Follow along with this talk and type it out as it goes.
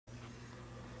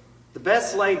The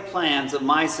best laid plans of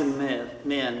mice and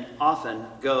men often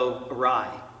go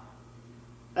awry.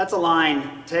 That's a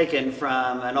line taken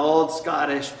from an old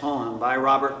Scottish poem by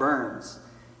Robert Burns.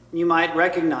 You might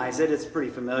recognize it, it's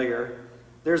pretty familiar.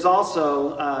 There's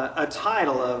also a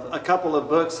title of a couple of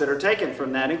books that are taken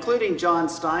from that, including John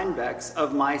Steinbeck's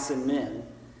Of Mice and Men,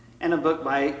 and a book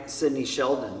by Sidney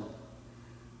Sheldon.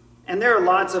 And there are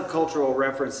lots of cultural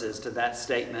references to that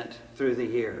statement through the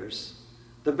years.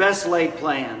 The best laid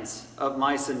plans of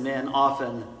mice and men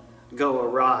often go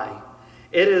awry.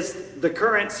 It is the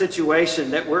current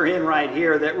situation that we're in right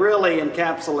here that really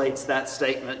encapsulates that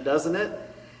statement, doesn't it?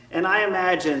 And I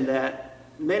imagine that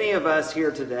many of us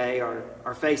here today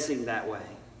are facing that way.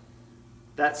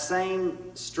 That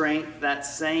same strength, that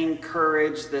same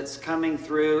courage that's coming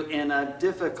through in a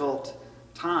difficult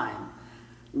time,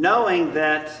 knowing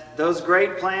that those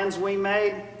great plans we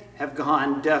made have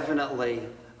gone definitely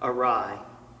awry.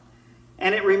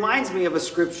 And it reminds me of a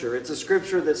scripture. It's a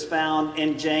scripture that's found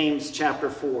in James chapter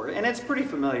 4, and it's pretty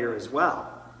familiar as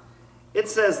well. It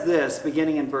says this,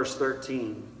 beginning in verse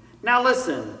 13. Now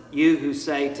listen, you who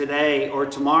say today or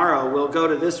tomorrow we'll go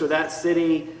to this or that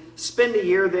city, spend a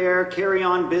year there, carry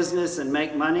on business and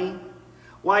make money.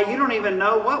 Why, you don't even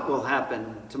know what will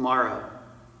happen tomorrow.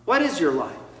 What is your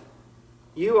life?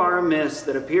 You are a mist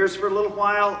that appears for a little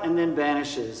while and then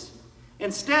vanishes.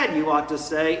 Instead, you ought to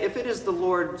say, if it is the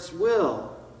Lord's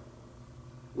will,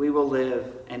 we will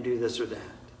live and do this or that.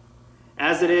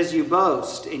 As it is, you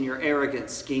boast in your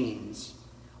arrogant schemes.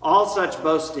 All such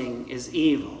boasting is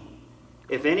evil.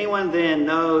 If anyone then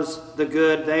knows the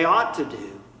good they ought to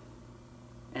do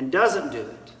and doesn't do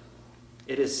it,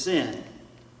 it is sin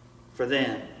for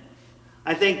them.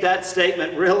 I think that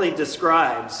statement really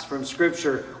describes from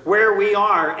Scripture where we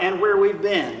are and where we've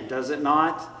been, does it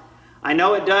not? I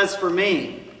know it does for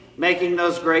me, making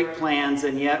those great plans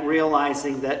and yet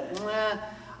realizing that,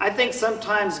 I think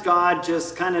sometimes God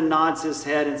just kind of nods his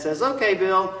head and says, okay,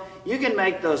 Bill, you can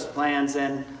make those plans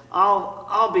and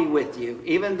I'll be with you,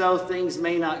 even though things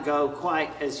may not go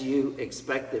quite as you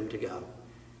expect them to go.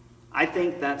 I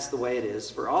think that's the way it is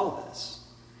for all of us.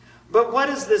 But what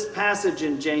does this passage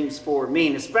in James 4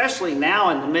 mean, especially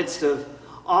now in the midst of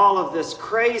all of this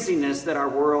craziness that our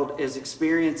world is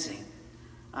experiencing?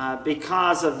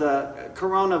 Because of the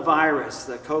coronavirus,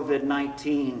 the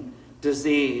COVID-19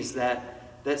 disease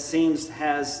that seems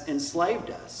has enslaved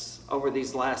us over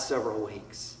these last several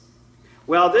weeks.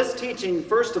 Well, this teaching,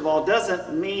 first of all,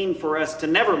 doesn't mean for us to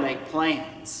never make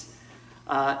plans.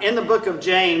 In the book of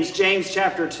James, James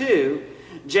chapter 2,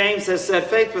 James has said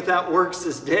faith without works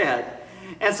is dead.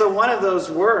 And so one of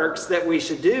those works that we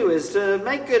should do is to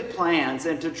make good plans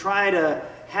and to try to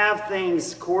have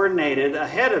things coordinated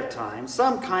ahead of time,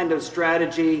 some kind of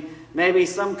strategy, maybe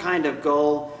some kind of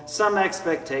goal, some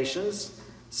expectations,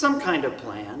 some kind of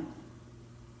plan.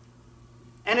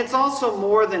 And it's also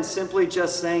more than simply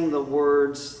just saying the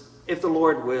words, if the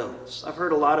Lord wills. I've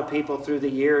heard a lot of people through the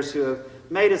years who have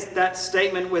made that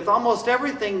statement with almost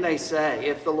everything they say,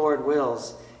 if the Lord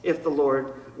wills, if the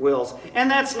Lord wills. And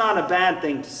that's not a bad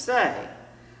thing to say.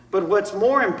 But what's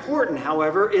more important,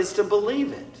 however, is to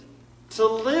believe it. To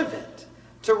live it,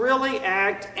 to really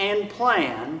act and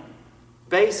plan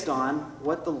based on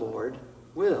what the Lord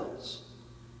wills.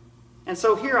 And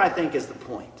so here I think is the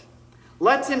point.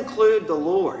 Let's include the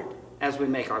Lord as we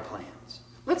make our plans.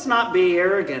 Let's not be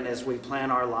arrogant as we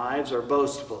plan our lives or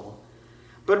boastful,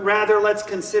 but rather let's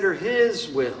consider his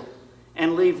will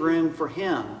and leave room for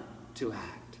him to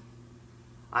act.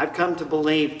 I've come to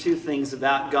believe two things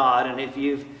about God, and if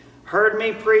you've heard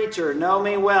me preach or know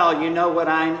me well, you know what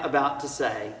I'm about to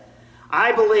say.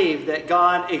 I believe that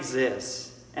God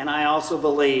exists, and I also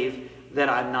believe that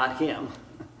I'm not him.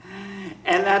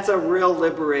 And that's a real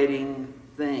liberating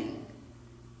thing.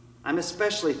 I'm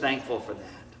especially thankful for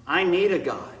that. I need a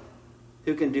God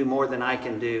who can do more than I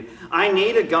can do. I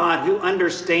need a God who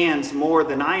understands more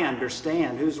than I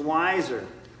understand, who's wiser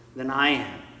than I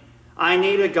am. I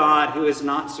need a God who is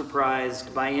not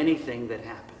surprised by anything that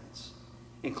happens,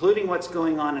 including what's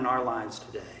going on in our lives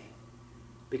today,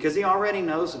 because he already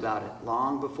knows about it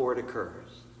long before it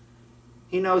occurs.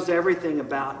 He knows everything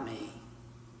about me,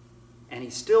 and he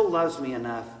still loves me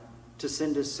enough to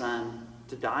send his son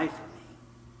to die for me.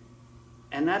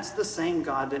 And that's the same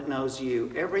God that knows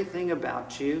you, everything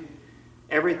about you,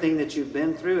 everything that you've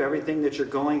been through, everything that you're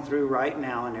going through right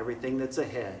now, and everything that's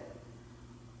ahead.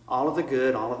 All of the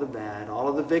good, all of the bad, all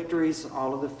of the victories,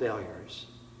 all of the failures.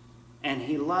 And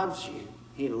he loves you.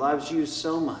 He loves you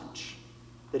so much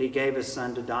that he gave his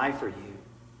son to die for you.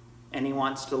 And he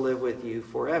wants to live with you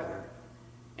forever.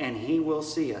 And he will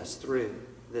see us through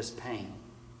this pain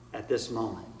at this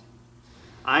moment.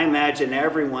 I imagine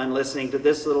everyone listening to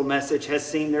this little message has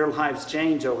seen their lives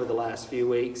change over the last few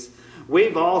weeks.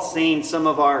 We've all seen some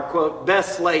of our, quote,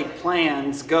 best laid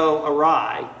plans go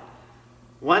awry.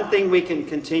 One thing we can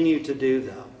continue to do,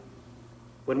 though,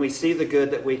 when we see the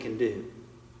good that we can do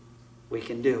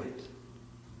it.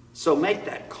 So make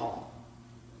that call.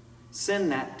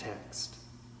 Send that text.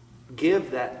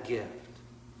 Give that gift.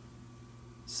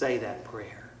 Say that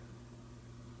prayer.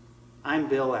 I'm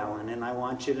Bill Allen, and I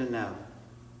want you to know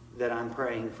that I'm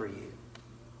praying for you.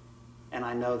 And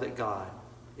I know that God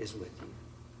is with you.